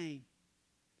first name.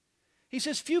 He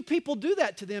says few people do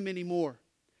that to them anymore.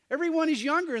 Everyone is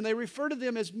younger and they refer to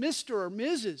them as Mr. or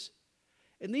Mrs.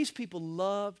 And these people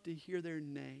love to hear their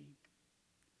name.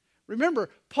 Remember,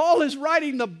 Paul is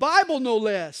writing the Bible no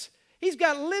less. He's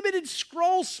got limited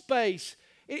scroll space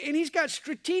and he's got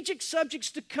strategic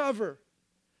subjects to cover.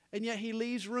 And yet he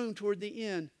leaves room toward the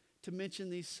end to mention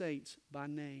these saints by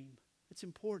name. It's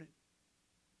important.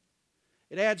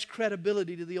 It adds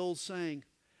credibility to the old saying,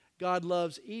 God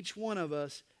loves each one of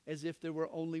us as if there were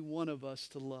only one of us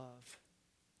to love.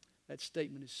 That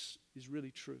statement is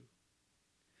really true.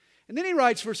 And then he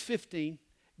writes, verse 15,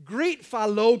 greet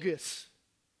Philologus,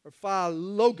 or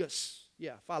Philologus.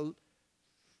 Yeah, how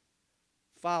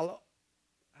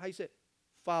you say it?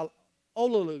 Philologus.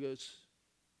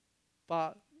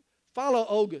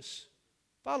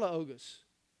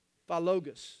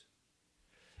 Philologus.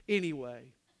 Anyway,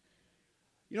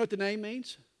 you know what the name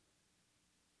means?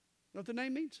 You know what the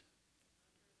name means?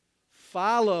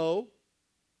 Philo,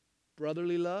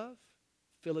 brotherly love.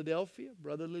 Philadelphia,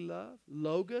 brotherly love.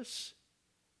 Logos,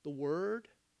 the Word.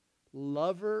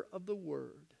 Lover of the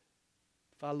Word.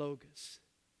 Philologos.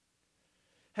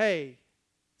 Hey,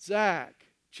 Zach,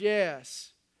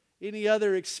 Jess, any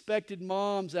other expected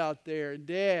moms out there and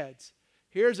dads,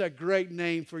 here's a great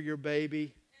name for your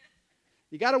baby.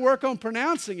 You got to work on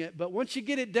pronouncing it, but once you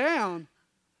get it down,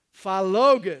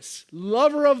 Philologos,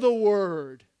 lover of the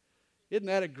Word. Isn't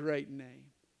that a great name?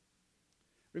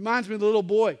 Reminds me of the little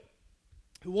boy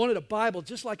who wanted a Bible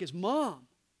just like his mom.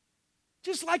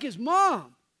 Just like his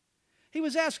mom. He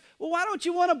was asked, well, why don't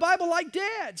you want a Bible like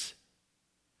Dad's?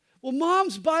 Well,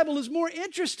 Mom's Bible is more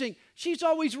interesting. She's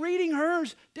always reading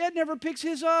hers. Dad never picks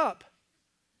his up.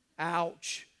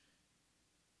 Ouch.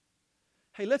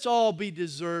 Hey, let's all be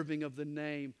deserving of the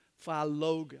name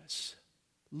Philologos,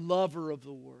 lover of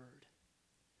the Word.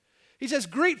 He says,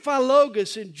 greet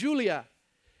Philologos and Julia,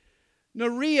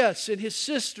 Nereus and his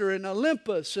sister, and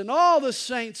Olympus, and all the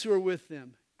saints who are with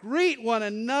them. Greet one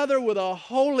another with a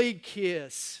holy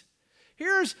kiss.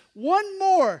 Here's one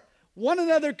more, one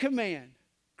another command.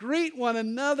 Greet one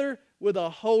another with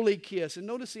a holy kiss. And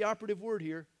notice the operative word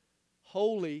here,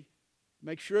 holy.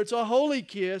 Make sure it's a holy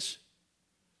kiss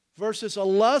versus a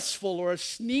lustful or a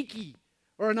sneaky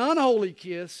or an unholy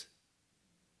kiss.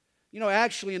 You know,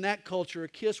 actually in that culture, a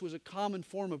kiss was a common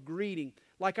form of greeting,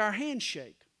 like our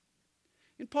handshake.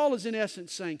 And Paul is in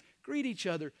essence saying, greet each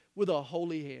other with a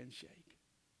holy handshake.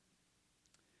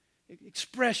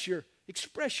 Express your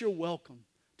welcome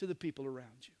to the people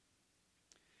around you.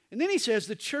 And then he says,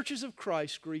 the churches of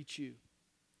Christ greet you.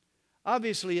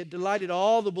 Obviously, it delighted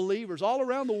all the believers all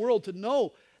around the world to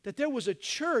know that there was a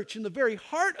church in the very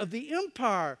heart of the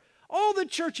empire. All the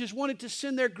churches wanted to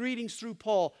send their greetings through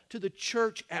Paul to the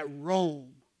church at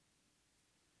Rome.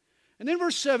 And then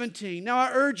verse 17, now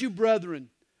I urge you, brethren,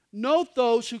 note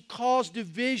those who cause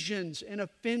divisions and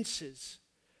offenses,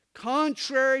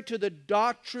 contrary to the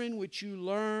doctrine which you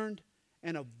learned,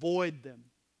 and avoid them.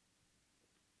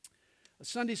 A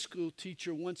Sunday school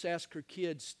teacher once asked her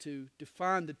kids to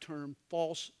define the term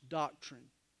false doctrine.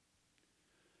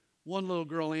 One little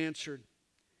girl answered,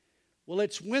 well,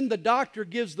 it's when the doctor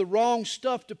gives the wrong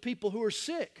stuff to people who are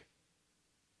sick.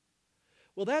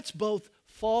 Well, that's both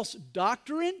false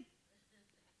doctrine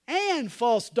and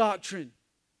false doctrine.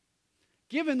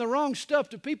 Giving the wrong stuff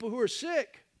to people who are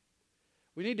sick.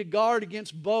 We need to guard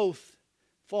against both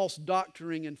false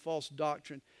doctoring and false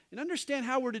doctrine. And understand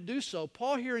how we're to do so.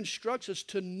 Paul here instructs us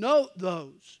to note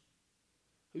those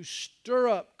who stir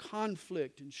up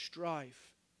conflict and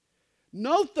strife.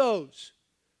 Note those.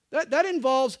 That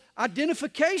involves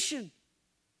identification.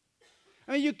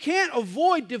 I mean, you can't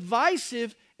avoid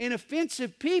divisive and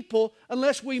offensive people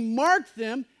unless we mark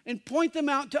them and point them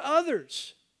out to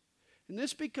others. And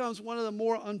this becomes one of the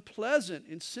more unpleasant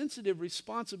and sensitive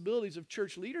responsibilities of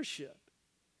church leadership.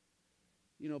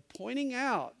 You know, pointing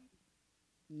out,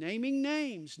 naming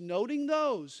names, noting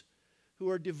those who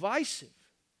are divisive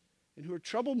and who are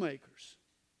troublemakers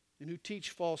and who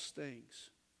teach false things.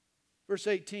 Verse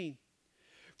 18,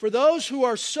 for those who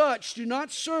are such do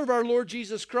not serve our Lord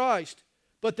Jesus Christ,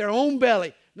 but their own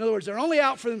belly. In other words, they're only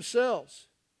out for themselves.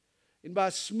 And by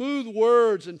smooth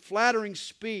words and flattering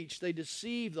speech, they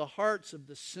deceive the hearts of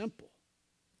the simple.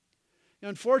 Now,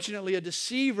 unfortunately, a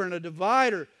deceiver and a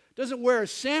divider doesn't wear a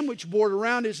sandwich board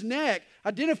around his neck,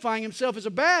 identifying himself as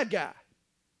a bad guy.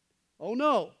 Oh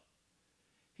no,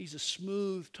 he's a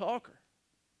smooth talker.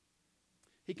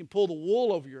 He can pull the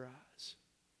wool over your eyes.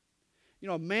 You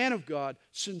know, a man of God,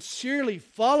 sincerely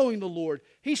following the Lord,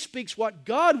 he speaks what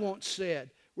God wants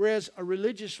said. Whereas a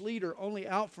religious leader only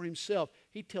out for himself,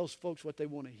 he tells folks what they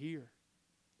want to hear.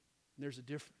 And there's a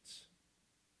difference.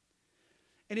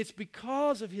 And it's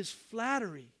because of his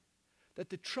flattery that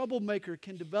the troublemaker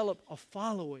can develop a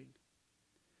following.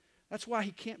 That's why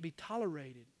he can't be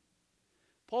tolerated.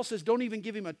 Paul says, don't even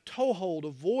give him a toehold,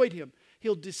 avoid him.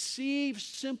 He'll deceive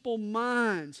simple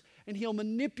minds, and he'll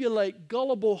manipulate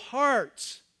gullible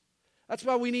hearts. That's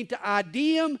why we need to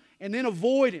ID him and then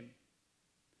avoid him.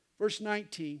 Verse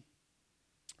 19,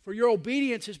 for your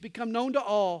obedience has become known to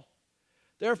all.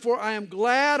 Therefore, I am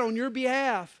glad on your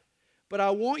behalf, but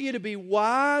I want you to be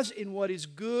wise in what is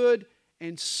good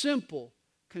and simple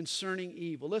concerning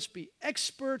evil. Let's be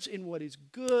experts in what is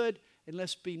good, and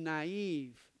let's be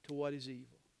naive to what is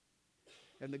evil.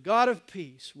 And the God of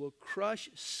peace will crush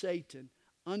Satan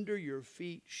under your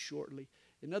feet shortly.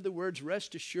 In other words,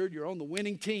 rest assured you're on the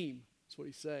winning team. That's what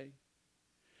he's saying.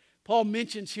 Paul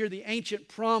mentions here the ancient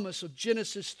promise of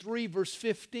Genesis 3, verse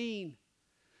 15.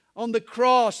 On the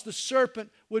cross, the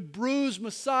serpent would bruise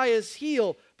Messiah's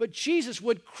heel, but Jesus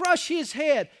would crush his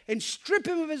head and strip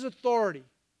him of his authority.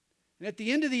 And at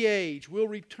the end of the age, we'll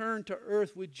return to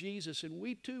earth with Jesus, and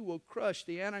we too will crush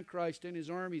the Antichrist and his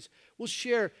armies. We'll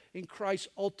share in Christ's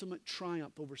ultimate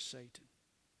triumph over Satan.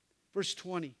 Verse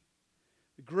 20,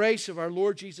 the grace of our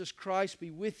Lord Jesus Christ be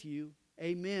with you.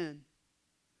 Amen.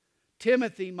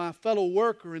 Timothy, my fellow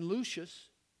worker, and Lucius,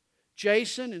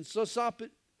 Jason and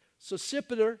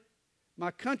Sosipater,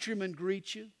 my countrymen,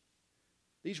 greet you.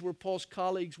 These were Paul's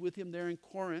colleagues with him there in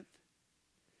Corinth.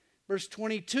 Verse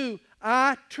 22,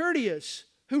 I, Tertius,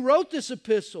 who wrote this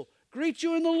epistle, greet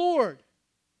you in the Lord.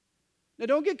 Now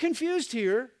don't get confused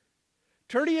here.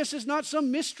 Tertius is not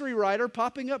some mystery writer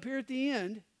popping up here at the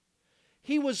end.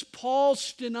 He was Paul's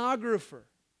stenographer.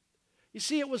 You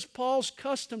see, it was Paul's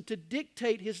custom to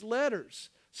dictate his letters.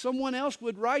 Someone else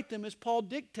would write them as Paul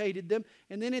dictated them,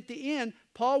 and then at the end,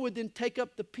 Paul would then take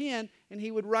up the pen and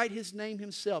he would write his name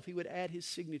himself. He would add his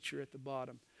signature at the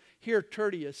bottom. Here,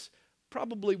 Tertius,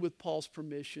 probably with Paul's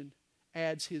permission,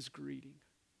 adds his greeting.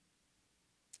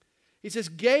 He says,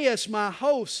 Gaius, my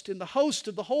host, and the host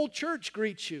of the whole church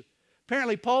greets you.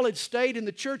 Apparently, Paul had stayed and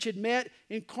the church had met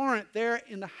in Corinth there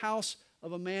in the house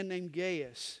of a man named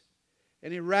Gaius.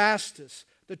 And Erastus,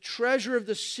 the treasurer of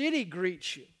the city,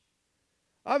 greets you.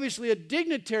 Obviously, a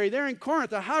dignitary there in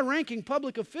Corinth, a high-ranking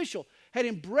public official, had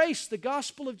embraced the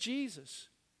gospel of Jesus.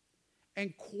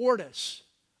 And Quartus,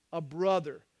 a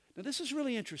brother. Now, this is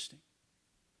really interesting.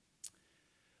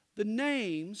 The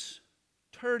names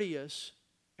Tertius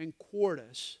and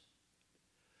Quartus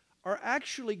are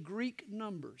actually Greek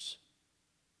numbers.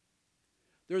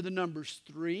 They're the numbers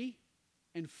 3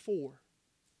 and 4.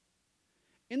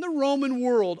 In the Roman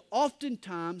world,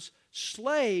 oftentimes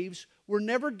slaves were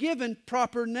never given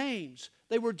proper names.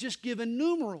 They were just given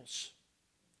numerals.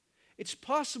 It's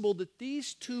possible that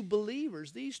these two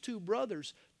believers, these two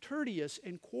brothers, Tertius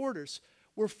and Quartus,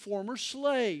 were former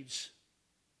slaves.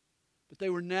 But they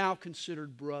were now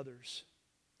considered brothers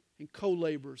and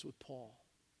co-laborers with Paul.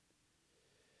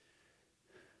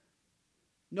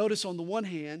 Notice on the one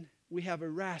hand, we have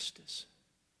Erastus,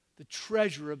 the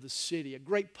treasurer of the city, a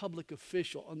great public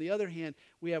official. On the other hand,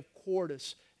 we have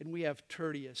Quartus and we have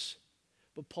Tertius.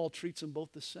 But Paul treats them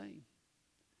both the same.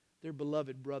 They're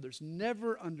beloved brothers.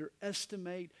 Never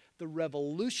underestimate the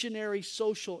revolutionary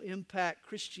social impact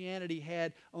Christianity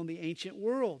had on the ancient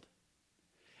world.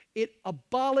 It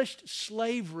abolished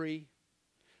slavery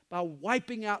by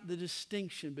wiping out the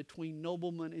distinction between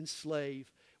nobleman and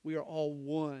slave. We are all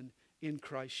one in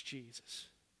Christ Jesus.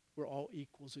 We're all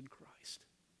equals in Christ.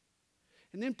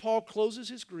 And then Paul closes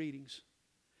his greetings.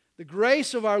 The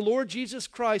grace of our Lord Jesus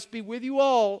Christ be with you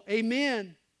all.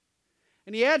 Amen.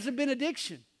 And he adds a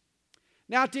benediction.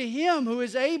 Now to him who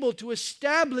is able to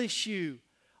establish you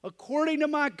according to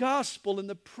my gospel and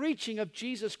the preaching of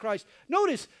Jesus Christ.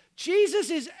 Notice, Jesus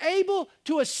is able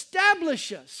to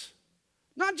establish us.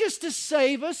 Not just to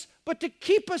save us, but to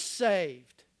keep us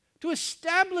saved. To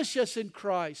establish us in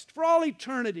Christ for all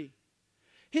eternity.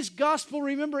 His gospel,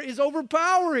 remember, is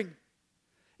overpowering.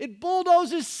 It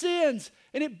bulldozes sins,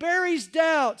 and it buries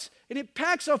doubts, and it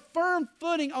packs a firm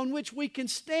footing on which we can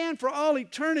stand for all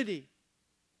eternity.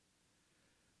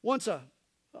 Once a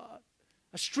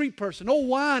street person, old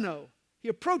wino, he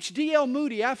approached D.L.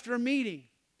 Moody after a meeting.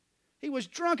 He was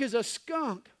drunk as a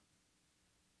skunk.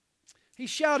 He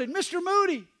shouted, Mr.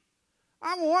 Moody,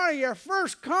 I'm one of your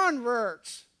first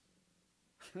converts.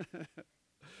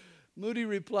 Moody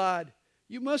replied,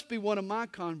 you must be one of my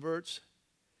converts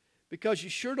because you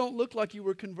sure don't look like you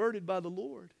were converted by the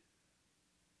Lord.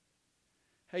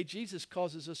 Hey, Jesus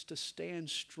causes us to stand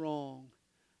strong,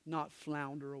 not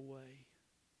flounder away.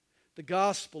 The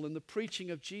gospel and the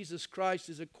preaching of Jesus Christ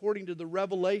is according to the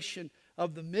revelation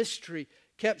of the mystery,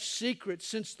 kept secret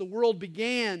since the world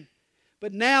began,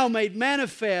 but now made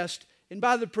manifest and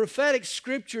by the prophetic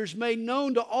scriptures made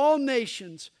known to all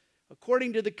nations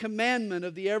according to the commandment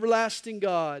of the everlasting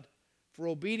God for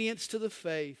obedience to the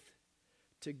faith.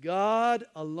 To God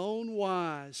alone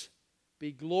wise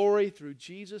be glory through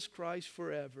Jesus Christ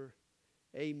forever.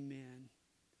 Amen.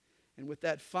 And with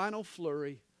that final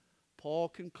flurry, Paul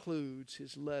concludes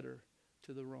his letter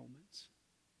to the Romans.